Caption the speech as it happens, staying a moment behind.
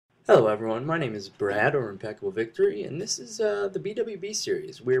Hello everyone, my name is Brad or ImpeccableVictory, and this is the BwB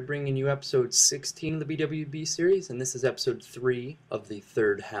Series. We're bringing you episode 16 of the BwB Series, and this is episode 3 of the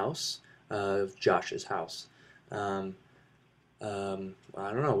third house of Josh's house. I don't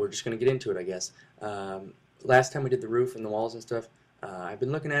know, we're just going to get into it, I guess. Last time we did the roof and the walls and stuff, I've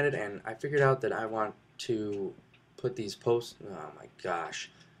been looking at it and I figured out that I want to put these posts, oh my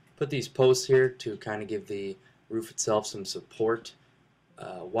gosh, put these posts here to kind of give the roof itself some support.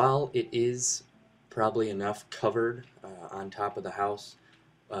 While it is probably enough covered on top of the house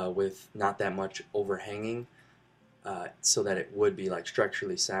with not that much overhanging so that it would be like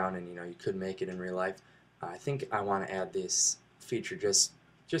structurally sound and you could make it in real life, I think I want to add this feature just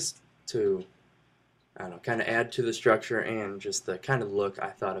to, I don't know, kind of add to the structure and just the kind of look I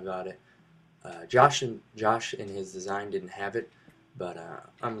thought about it. Josh in his design didn't have it, but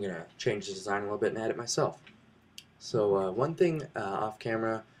I'm going to change the design a little bit and add it myself. So one thing off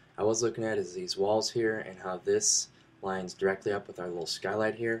camera I was looking at is these walls here and how this lines directly up with our little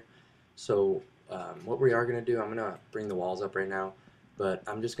skylight here. So what we are going to do, I'm going to bring the walls up right now, but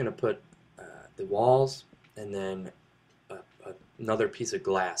I'm just going to put the walls and then another piece of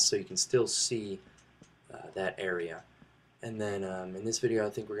glass so you can still see that area. And then in this video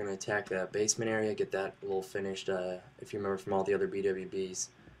I think we're going to attack that basement area, get that a little finished. If you remember from all the other BwBs,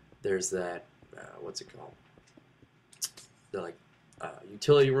 there's that, what's it called? The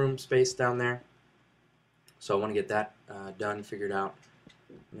utility room space down there. So I want to get that done, figured out.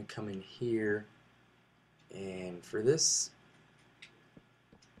 I'm going to come in here, and for this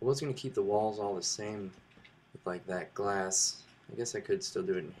I was going to keep the walls all the same with like that glass. I guess I could still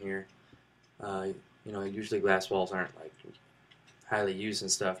do it in here. Usually glass walls aren't like highly used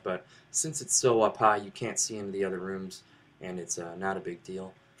and stuff, but since it's so up high you can't see into the other rooms and it's not a big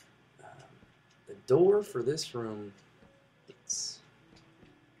deal. The door for this room,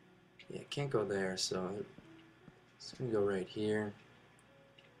 it can't go there, so it's going to go right here,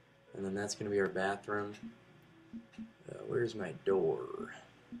 and then that's going to be our bathroom. Where's my door?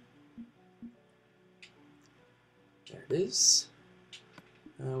 There it is.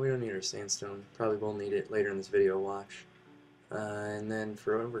 We don't need our sandstone. Probably will need it later in this video, watch. And then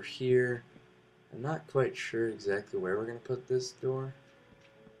for over here, I'm not quite sure exactly where we're going to put this door.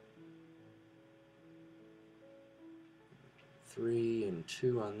 3 and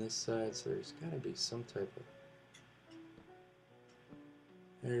 2 on this side, so there's got to be some type of...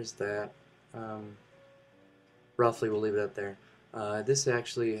 There's that. Roughly, we'll leave it up there. This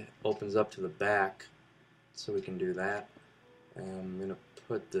actually opens up to the back, so we can do that. I'm going to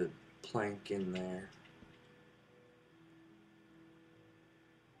put the plank in there.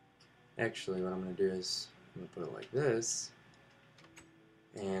 Actually, what I'm going to do is I'm going to put it like this.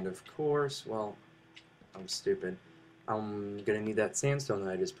 And of course, well, I'm stupid. I'm going to need that sandstone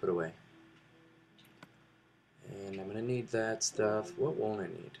that I just put away. And I'm going to need that stuff. What won't I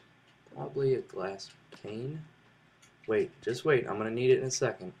need? Probably a glass pane. Wait, just wait. I'm going to need it in a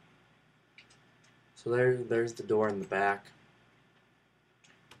second. So there's the door in the back.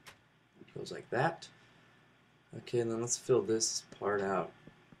 It goes like that. Okay, and then let's fill this part out.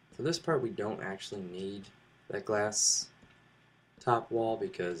 For this part, we don't actually need that glass top wall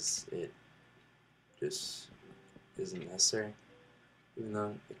because it just isn't necessary, even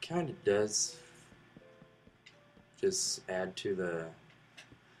though it kind of does just add to the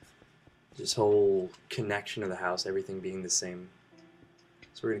whole connection of the house, everything being the same.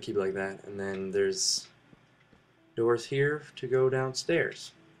 So we're going to keep it like that, and then there's doors here to go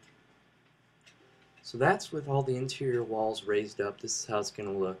downstairs. So that's with all the interior walls raised up. This is how it's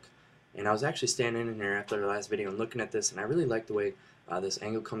going to look. And I was actually standing in here after the last video and looking at this, and I really like the way this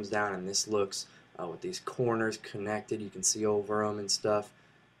angle comes down and this looks. With these corners connected, you can see over them and stuff,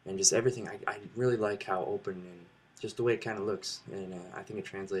 and just everything. I really like how open and just the way it kind of looks, and I think it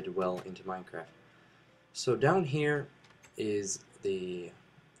translated well into Minecraft. So down here is the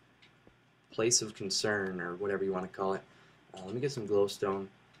place of concern, or whatever you want to call it. Let me get some glowstone.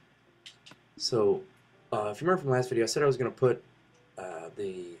 So if you remember from the last video, I said I was going to put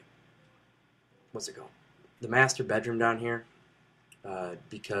the master bedroom down here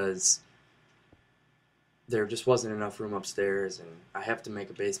because there just wasn't enough room upstairs, and I have to make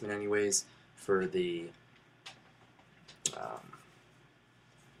a basement anyways for the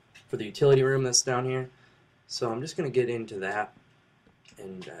utility room that's down here. So I'm just going to get into that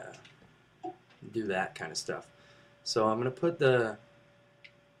and do that kind of stuff. So I'm going to put the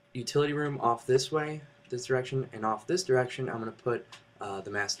utility room off this way, this direction, and off this direction I'm going to put the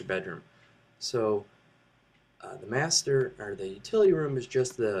master bedroom. So the utility room is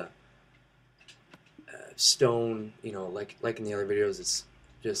just the stone, like in the other videos, it's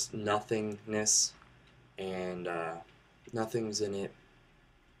just nothingness, and nothing's in it,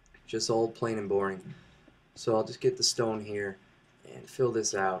 just old, plain and boring. So I'll just get the stone here and fill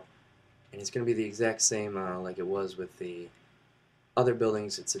this out, and it's going to be the exact same like it was with the other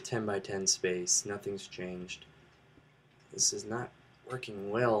buildings. It's a 10 by 10 space, nothing's changed. This is not working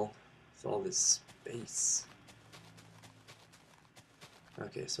well with all this space.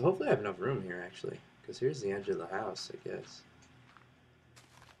 Okay, so hopefully I have enough room here actually, because here's the edge of the house, I guess.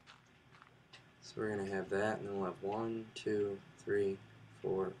 So we're going to have that, and then we'll have 1, 2, 3,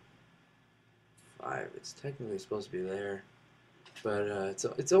 4, 5. It's technically supposed to be there, but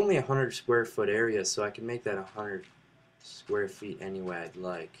it's only a 100 square foot area, so I can make that 100 square feet any way I'd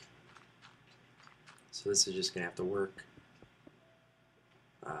like. So this is just going to have to work.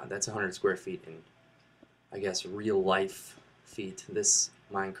 That's 100 square feet in, I guess, real life feet. This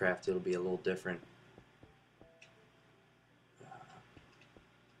Minecraft, it'll be a little different.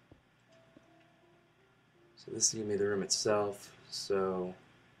 So this is going to be the room itself. So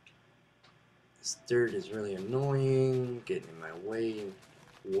this dirt is really annoying, getting in my way,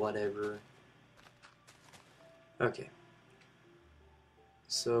 whatever. Okay.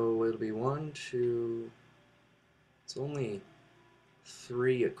 So it'll be 1, 2, it's only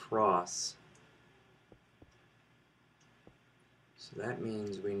 3 across. So that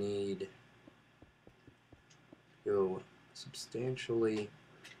means we need to go substantially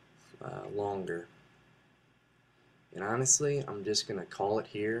longer. And honestly, I'm just going to call it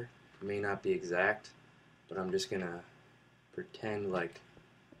here. It may not be exact, but I'm just going to pretend like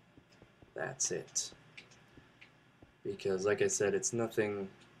that's it. Because like I said, it's nothing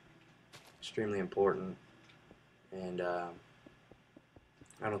extremely important, and I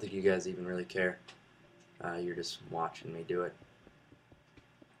don't think you guys even really care. You're just watching me do it.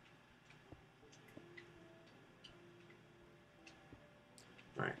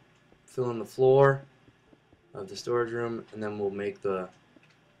 Alright, fill in the floor of the storage room, and then we'll make the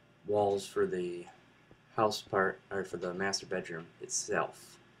walls for the house part, or for the master bedroom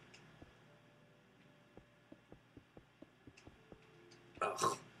itself.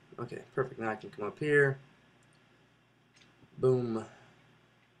 Ugh. Okay, perfect. Now I can come up here. Boom.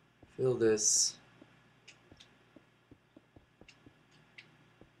 Fill this.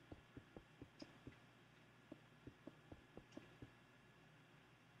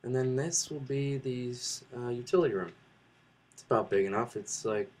 And then this will be the utility room. It's about big enough. It's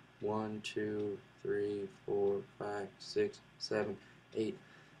like 1, 2, 3, 4, 5, 6, 7, 8.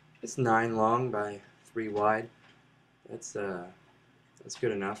 It's 9 long by 3 wide. That's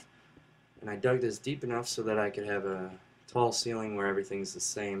good enough. And I dug this deep enough so that I could have a tall ceiling where everything's the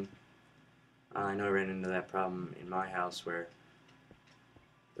same. I know I ran into that problem in my house where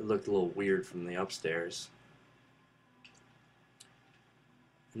it looked a little weird from the upstairs.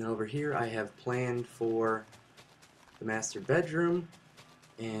 And then over here I have planned for the master bedroom,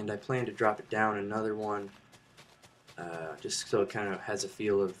 and I plan to drop it down another one just so it kind of has a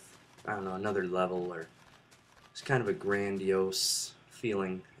feel of, I don't know, another level, or it's kind of a grandiose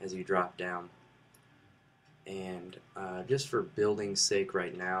feeling as you drop down. And just for building's sake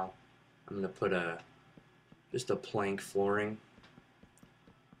right now, I'm going to put just a plank flooring.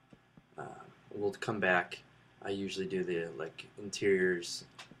 We'll come back. I usually do the interiors,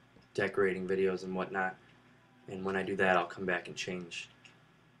 decorating videos and whatnot, and when I do that I'll come back and change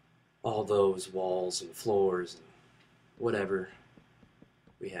all those walls and floors and whatever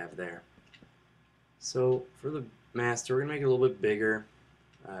we have there. So for the master, we're going to make it a little bit bigger,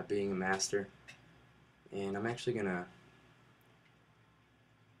 being a master, and I'm actually going to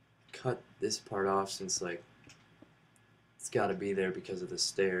cut this part off since it's got to be there because of the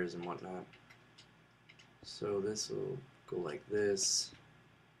stairs and whatnot. So this will go like this.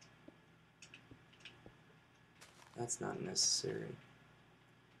 That's not necessary.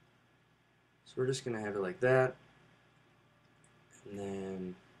 So we're just going to have it like that. And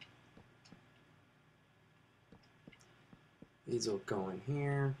then these will go in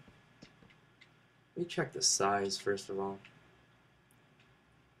here. Let me check the size first of all.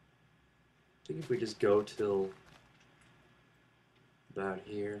 I think if we just go till about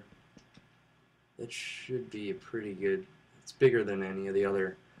here, that should be a pretty good. It's bigger than any of the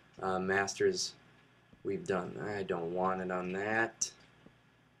other masters we've done. I don't want it on that.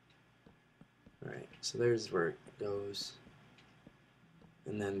 Alright, so there's where it goes.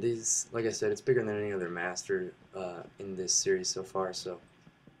 And then these, like I said, it's bigger than any other master in this series so far, so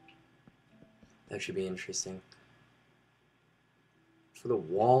that should be interesting. For the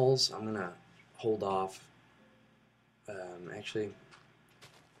walls, I'm gonna hold off. Actually,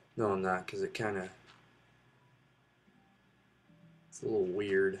 no, I'm not, because it's It's a little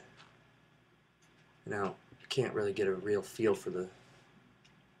weird. Now, I can't really get a real feel for the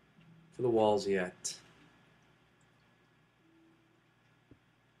walls yet.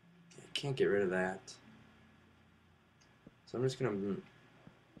 I can't get rid of that. So I'm just going to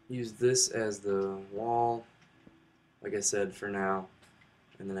use this as the wall, like I said, for now,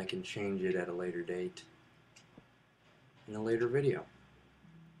 and then I can change it at a later date in a later video.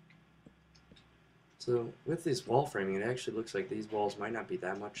 So with this wall framing, it actually looks like these walls might not be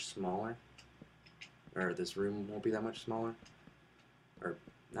that much smaller, or this room won't be that much smaller, or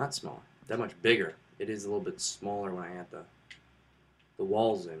not smaller, that much bigger. It is a little bit smaller when I add the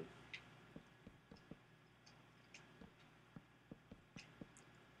walls in.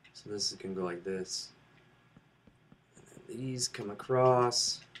 So this is going to go like this. And then these come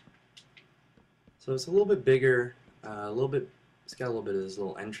across. So it's a little bit bigger, it's got a little bit of this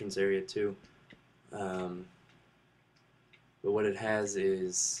little entrance area too. But what it has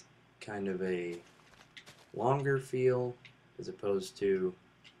is kind of a longer feel as opposed to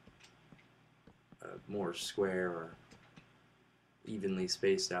a more square or evenly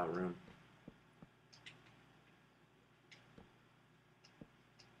spaced out room.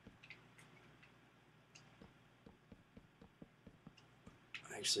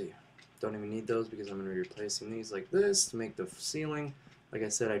 Actually, don't even need those because I'm going to be replacing these like this to make the ceiling. Like I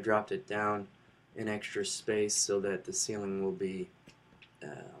said, I dropped it down in extra space so that the ceiling will be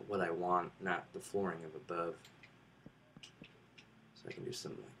what I want, not the flooring of above. So I can do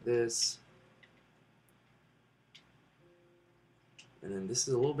something like this. And then this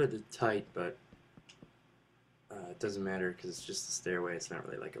is a little bit tight, but it doesn't matter because it's just a stairway. It's not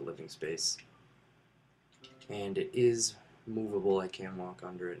really like a living space. And it is movable. I can walk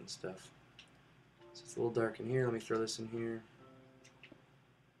under it and stuff. So it's a little dark in here. Let me throw this in here.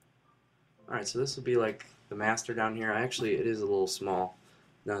 Alright, so this will be like the master down here. Actually, it is a little small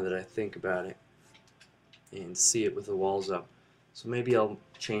now that I think about it and see it with the walls up. So maybe I'll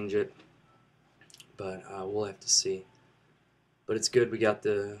change it, but we'll have to see. But it's good. We got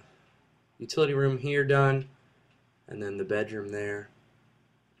the utility room here done, and then the bedroom there.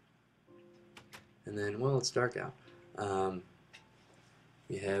 And then, well, it's dark out.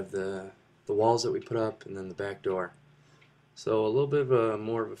 We have the walls that we put up, and then the back door. So a little bit of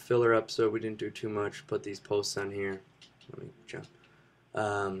more of a filler episode. We didn't do too much. Put these posts on here. Let me jump.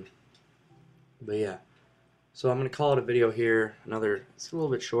 But yeah. So I'm going to call it a video here. It's a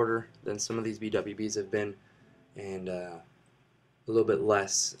little bit shorter than some of these BwBs have been, and a little bit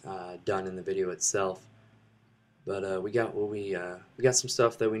less done in the video itself. But we got some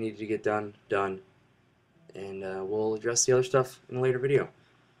stuff that we needed to get done, and we'll address the other stuff in a later video.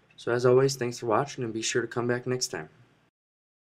 So as always, thanks for watching, and be sure to come back next time.